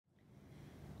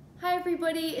Hi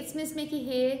everybody, it's Ms Mika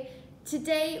here.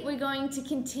 Today we're going to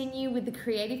continue with the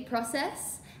creative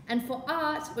process, and for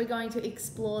art we're going to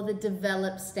explore the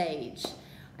develop stage.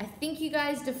 I think you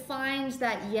guys defined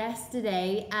that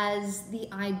yesterday as the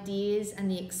ideas and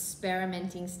the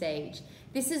experimenting stage.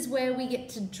 This is where we get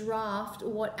to draft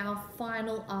what our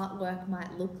final artwork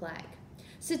might look like.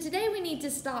 So today we need to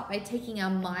start by taking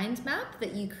our mind map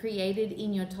that you created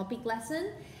in your topic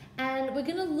lesson, and we're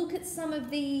going to look at some of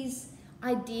these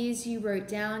ideas you wrote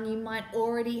down. You might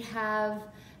already have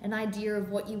an idea of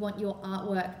what you want your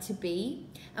artwork to be,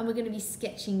 and we're going to be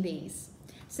sketching these.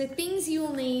 So things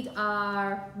you'll need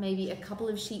are maybe a couple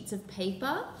of sheets of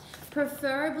paper,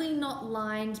 preferably not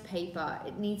lined paper.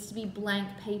 It needs to be blank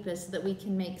paper so that we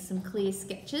can make some clear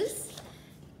sketches,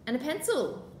 and a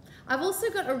pencil. I've also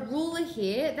got a ruler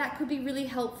here that could be really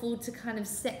helpful to kind of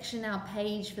section our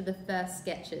page for the first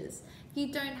sketches. If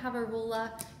you don't have a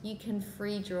ruler, you can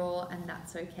free draw, and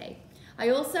that's okay. I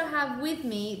also have with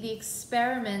me the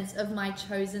experiments of my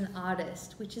chosen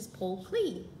artist, which is Paul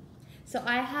Klee. So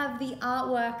I have the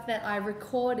artwork that I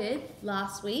recorded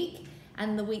last week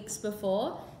and the weeks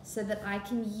before so that I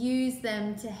can use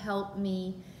them to help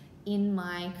me in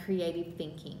my creative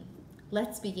thinking.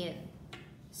 Let's begin.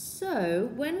 So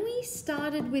when we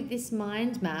started with this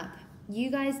mind map, you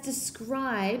guys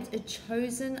described a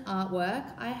chosen artwork.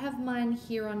 I have mine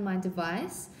here on my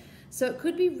device. So it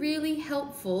could be really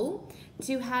helpful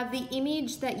to have the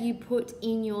image that you put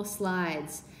in your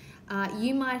slides.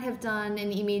 You might have done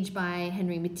an image by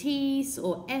Henry Matisse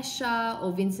or Escher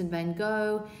or Vincent van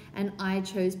Gogh, and I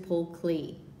chose Paul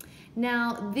Klee.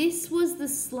 Now, this was the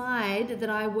slide that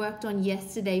I worked on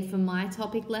yesterday for my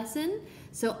topic lesson.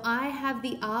 So I have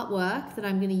the artwork that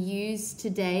I'm going to use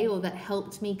today, or that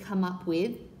helped me come up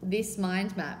with this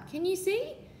mind map. Can you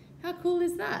see? How cool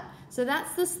is that? So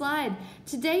that's the slide.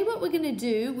 Today what we're going to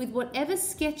do with whatever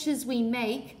sketches we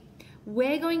make,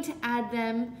 we're going to add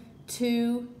them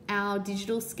to our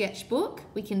digital sketchbook.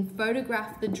 We can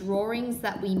photograph the drawings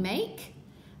that we make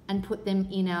and put them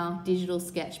in our digital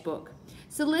sketchbook.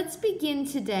 So let's begin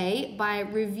today by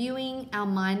reviewing our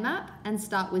mind map and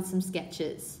start with some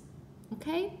sketches.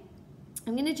 Okay?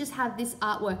 I'm going to just have this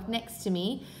artwork next to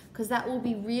me because that will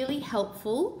be really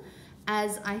helpful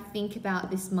as I think about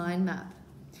this mind map.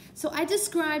 So I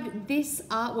described this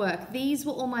artwork. These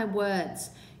were all my words.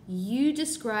 You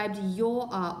described your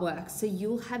artwork, so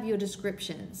you'll have your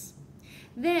descriptions.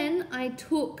 Then I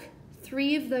took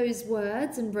 3 of those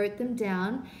words and wrote them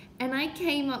down, and I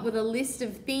came up with a list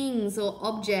of things or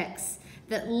objects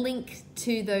that link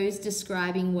to those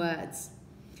describing words.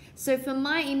 So for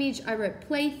my image, I wrote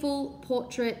playful,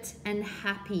 portrait, and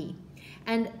happy.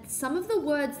 And some of the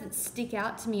words that stick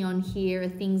out to me on here are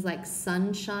things like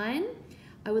sunshine.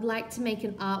 I would like to make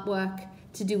an artwork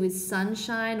to do with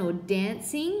sunshine or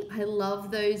dancing. I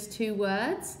love those 2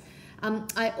 words.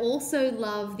 I also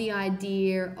love the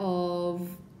idea of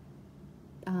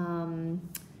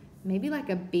maybe like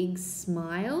a big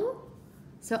smile.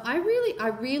 So I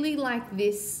really like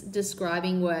this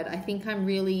describing word. I think I'm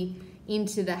really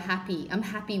into the happy. I'm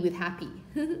happy with happy.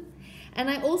 And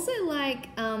I also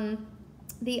like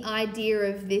the idea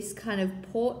of this kind of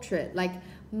portrait, like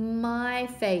my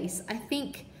face. I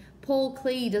think Paul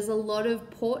Klee does a lot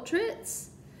of portraits.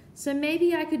 So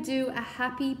maybe I could do a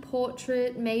happy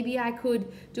portrait. Maybe I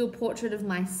could do a portrait of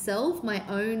myself, my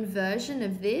own version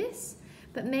of this.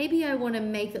 But maybe I want to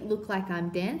make it look like I'm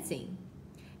dancing.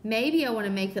 Maybe I want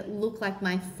to make it look like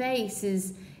my face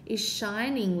is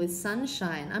shining with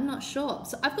sunshine. I'm not sure.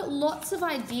 So I've got lots of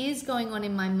ideas going on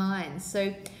in my mind.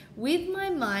 So with my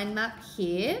mind map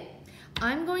here,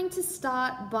 I'm going to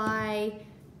start by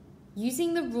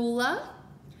using the ruler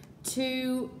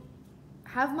to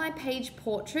have my page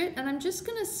portrait, and I'm just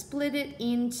going to split it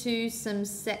into some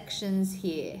sections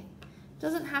here.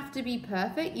 Doesn't have to be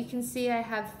perfect. You can see I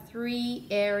have 3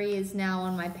 areas now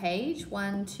on my page.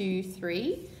 1, 2,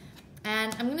 3.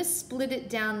 And I'm going to split it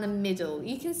down the middle.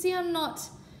 You can see I'm not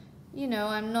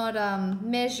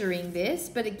measuring this,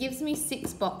 but it gives me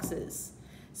 6 boxes.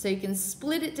 So you can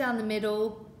split it down the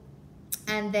middle,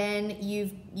 and then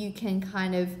you can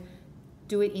kind of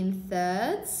do it in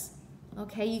thirds.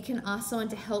 Okay, you can ask someone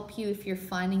to help you if you're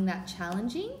finding that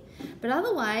challenging. But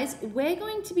otherwise, we're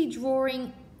going to be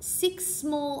drawing 6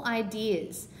 small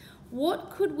ideas. What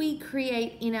could we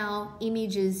create in our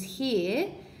images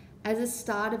here as a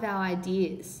start of our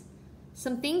ideas?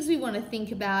 Some things we want to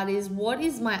think about is, what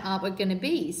is my artwork going to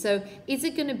be? So is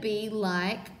it going to be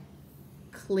like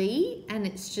Klee and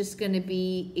it's just going to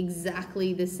be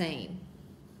exactly the same?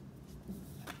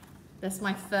 That's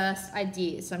my first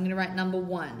idea. So I'm going to write number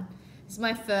 1. This is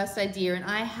my first idea, and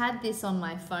I had this on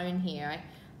my phone here.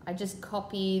 I just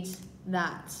copied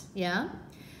that, yeah?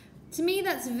 To me,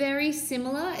 that's very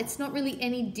similar. It's not really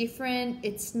any different.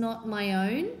 It's not my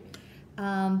own.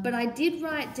 But I did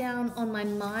write down on my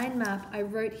mind map, I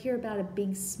wrote here about a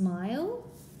big smile.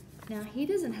 Now, he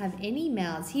doesn't have any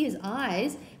mouths. He has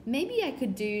eyes. Maybe I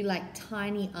could do like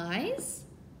tiny eyes.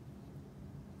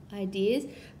 Ideas.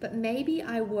 But maybe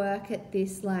I work at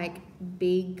this like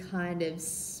big kind of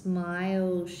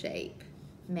smile shape.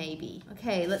 Maybe.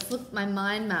 Okay, let's look at my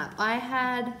mind map. I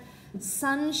had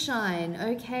sunshine,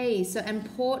 okay, so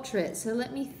and portrait. So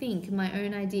let me think, my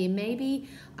own idea. Maybe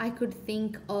I could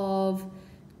think of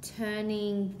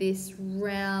turning this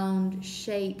round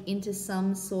shape into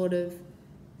some sort of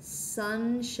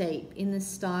sun shape in the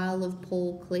style of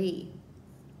Paul Klee.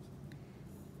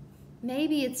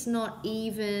 Maybe it's not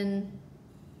even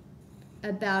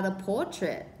about a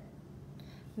portrait.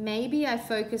 Maybe I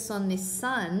focus on this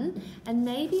sun, and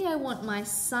maybe I want my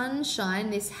sunshine,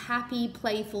 this happy,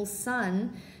 playful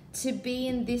sun, to be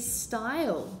in this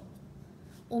style.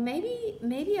 Or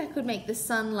maybe I could make the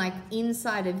sun like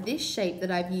inside of this shape that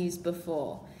I've used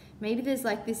before. Maybe there's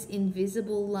like this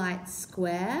invisible light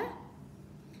square,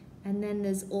 and then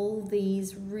there's all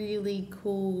these really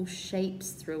cool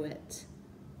shapes through it.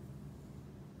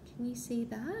 Can you see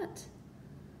that?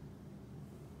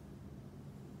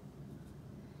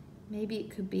 Maybe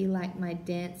it could be like my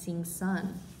dancing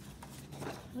sun.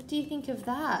 What do you think of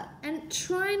that? And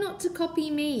try not to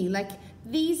copy me. Like,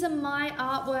 these are my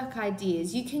artwork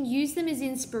ideas. You can use them as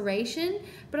inspiration,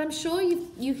 but I'm sure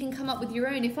you can come up with your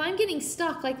own. If I'm getting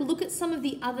stuck, like, look at some of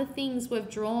the other things we've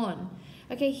drawn.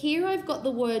 Okay, here I've got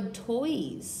the word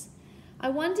toys. I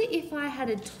wonder if I had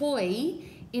a toy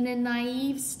in a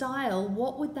naive style,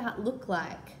 what would that look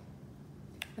like?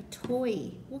 A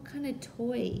toy. What kind of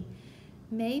toy?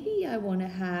 Maybe I want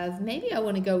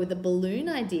to go with a balloon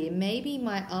idea. Maybe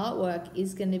my artwork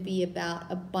is going to be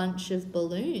about a bunch of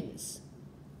balloons.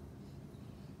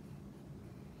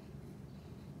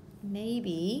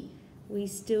 Maybe we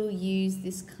still use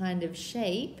this kind of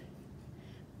shape,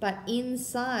 but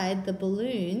inside the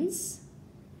balloons,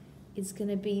 it's going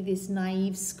to be this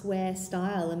naive square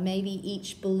style, and maybe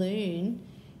each balloon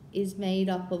is made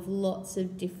up of lots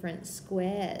of different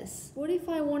squares. What if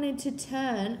I wanted to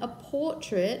turn a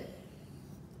portrait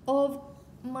of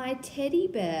my teddy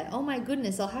bear? Oh my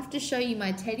goodness, I'll have to show you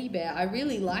my teddy bear. I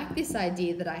really like this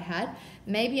idea that I had.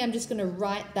 Maybe I'm just going to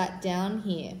write that down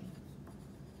here.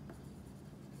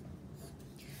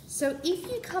 So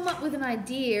if you come up with an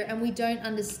idea and we don't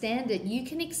understand it, you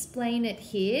can explain it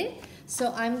here.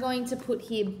 So I'm going to put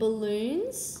here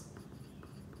balloons.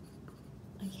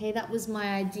 Okay, that was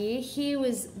my idea. Here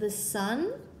was the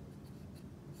sun.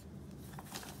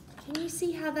 Can you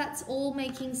see how that's all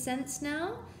making sense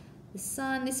now? The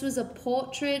sun, this was a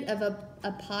portrait of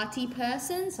a party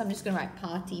person. So I'm just going to write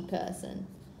party person.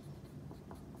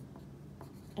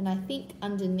 And I think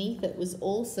underneath it was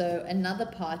also another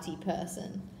party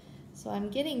person. So I'm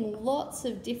getting lots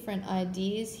of different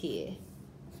ideas here.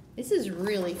 This is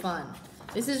really fun.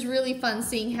 This is really fun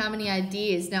seeing how many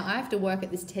ideas. Now I have to work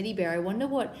at this teddy bear. I wonder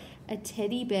what a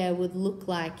teddy bear would look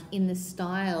like in the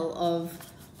style of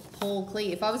Paul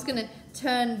Klee. If I was going to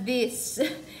turn this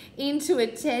into a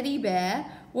teddy bear,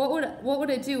 what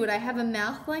would I do? Would I have a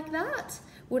mouth like that?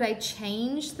 Would I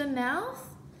change the mouth?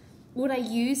 Would I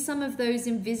use some of those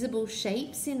invisible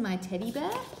shapes in my teddy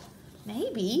bear?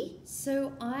 Maybe.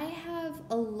 So I have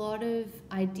a lot of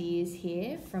ideas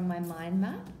here from my mind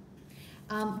map.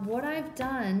 What I've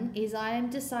done is I am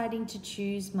deciding to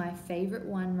choose my favorite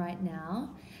one right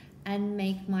now and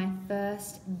make my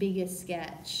first bigger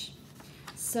sketch.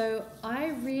 So I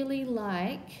really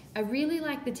like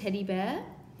the teddy bear,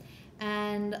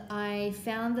 and I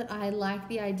found that I like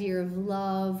the idea of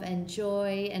love and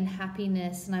joy and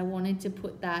happiness, and I wanted to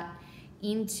put that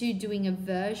into doing a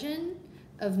version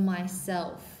of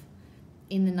myself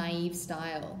in the naive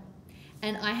style.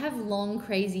 And I have long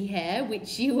crazy hair,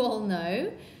 which you all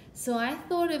know, so I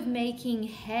thought of making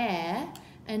hair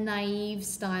a naive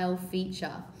style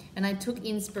feature. And I took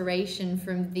inspiration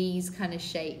from these kind of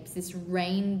shapes, this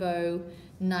rainbow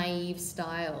naive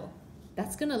style.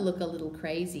 That's gonna look a little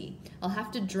crazy. I'll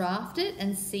have to draft it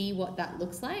and see what that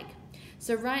looks like.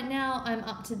 So right now I'm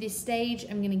up to this stage.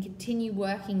 I'm gonna continue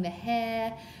working the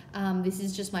hair. This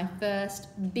is just my first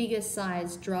bigger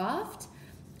size draft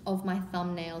of my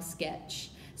thumbnail sketch.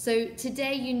 So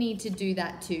today you need to do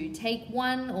that too. Take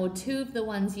one or two of the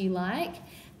ones you like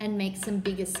and make some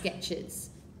bigger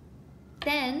sketches.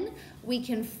 Then we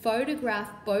can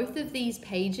photograph both of these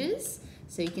pages.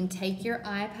 So you can take your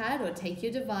iPad or take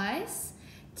your device,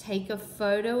 take a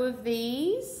photo of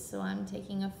these. So I'm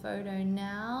taking a photo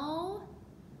now.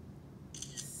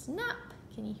 snap.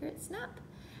 Can you hear it snap?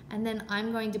 And then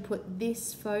I'm going to put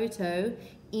this photo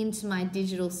into my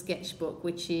digital sketchbook,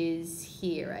 which is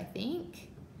here, I think,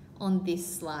 on this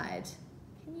slide.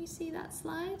 Can you see that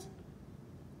slide?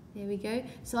 There we go.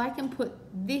 So I can put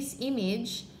this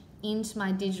image into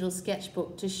my digital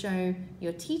sketchbook to show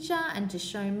your teacher and to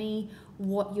show me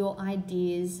what your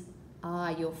ideas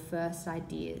are, your first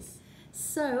ideas.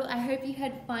 So I hope you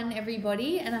had fun,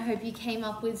 everybody, and I hope you came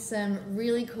up with some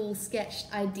really cool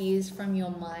sketched ideas from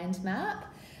your mind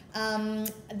map.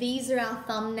 These are our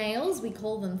thumbnails. We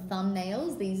call them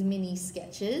thumbnails, these mini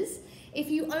sketches.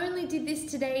 If you only did this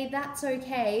today, that's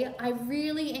okay. I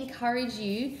really encourage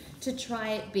you to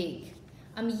try it big.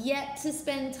 I'm yet to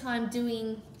spend time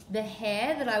doing the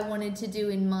hair that I wanted to do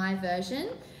in my version.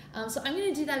 So I'm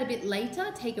going to do that a bit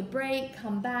later, take a break,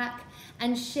 come back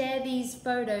and share these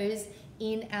photos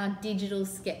in our digital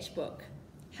sketchbook.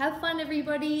 Have fun,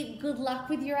 everybody. Good luck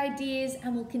with your ideas,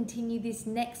 and we'll continue this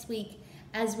next week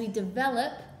as we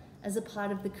develop as a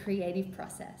part of the creative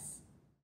process.